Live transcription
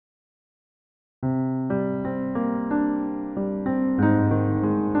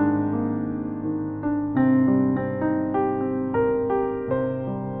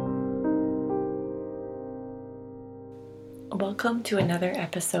Welcome to another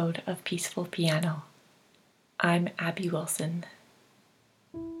episode of Peaceful Piano. I'm Abby Wilson.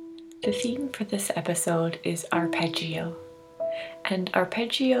 The theme for this episode is arpeggio, and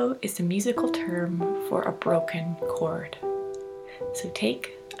arpeggio is a musical term for a broken chord. So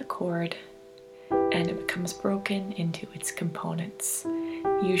take a chord and it becomes broken into its components,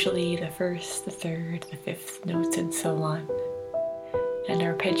 usually the first, the third, the fifth notes, and so on. And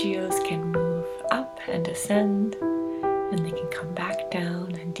arpeggios can move up and ascend, and they can come back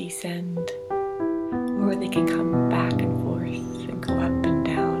down and descend, or they can come back and forth and go up and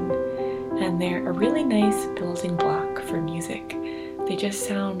down. And they're a really nice building block for music. They just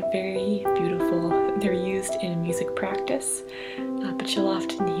sound very beautiful. They're used in music practice, but you'll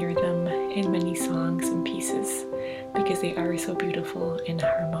often hear them in many songs and pieces because they are so beautiful and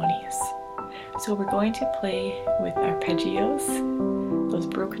harmonious. So we're going to play with arpeggios, those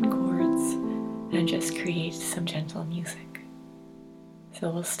broken chords, and just create some gentle music. So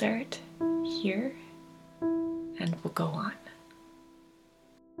we'll start here and we'll go on.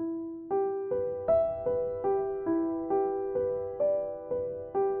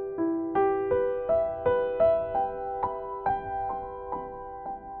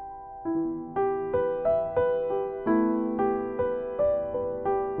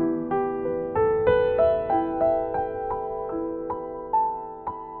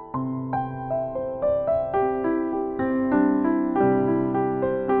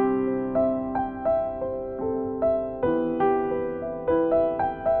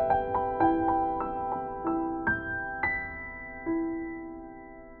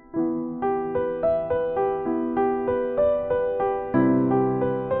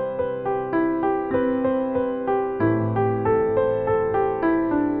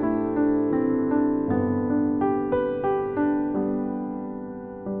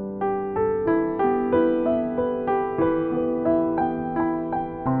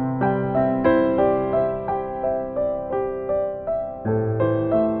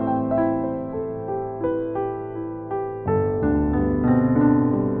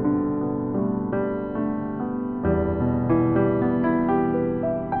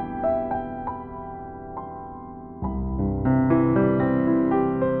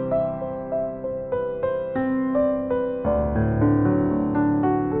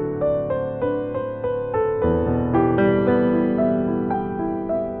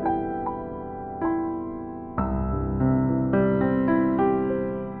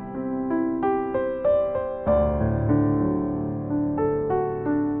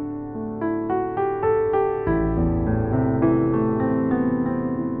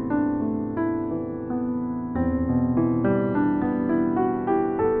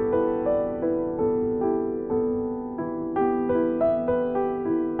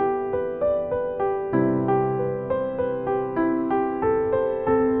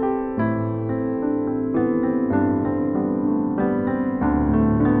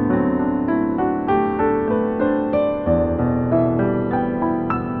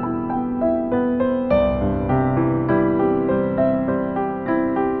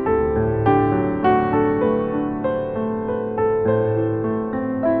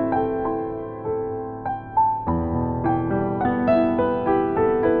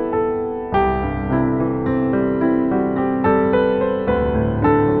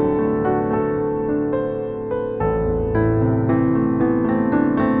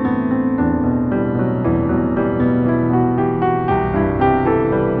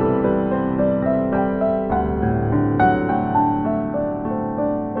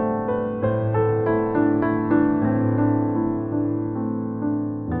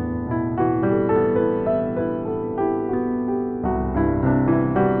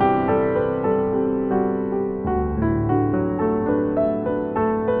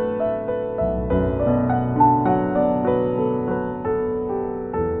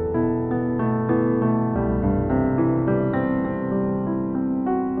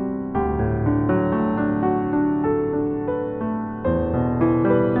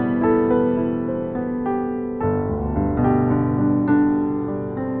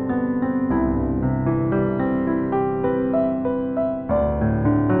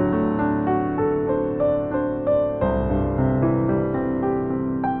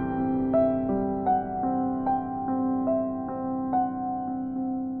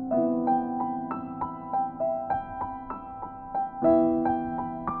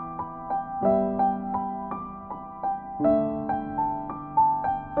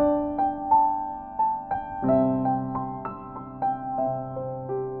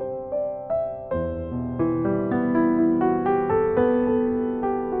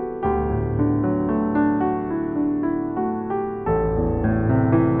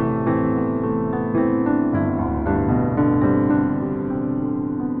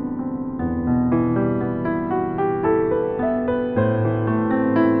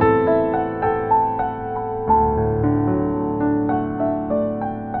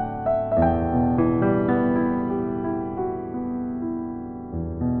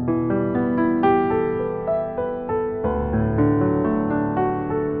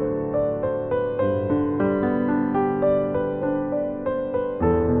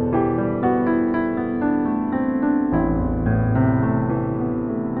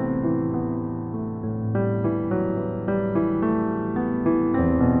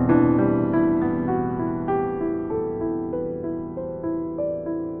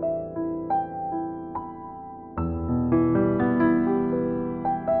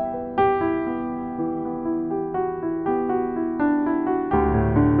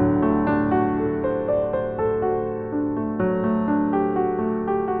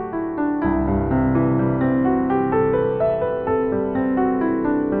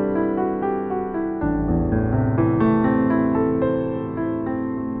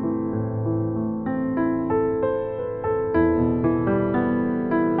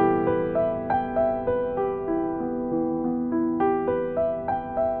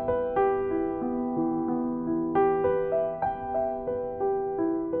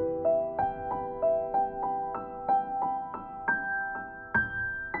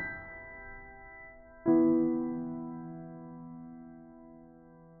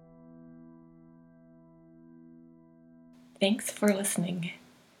 Thanks for listening.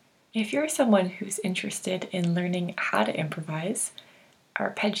 If you're someone who's interested in learning how to improvise,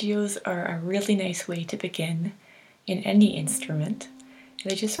 arpeggios are a really nice way to begin in any instrument.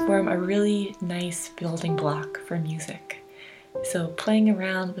 They just form a really nice building block for music. So playing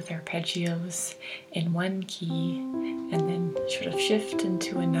around with arpeggios in one key and then sort of shift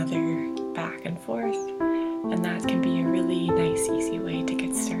into another back and forth, and that can be a really nice, easy way to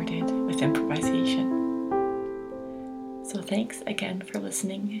get started with improvisation. So thanks again for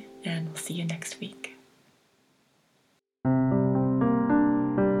listening, and we'll see you next week.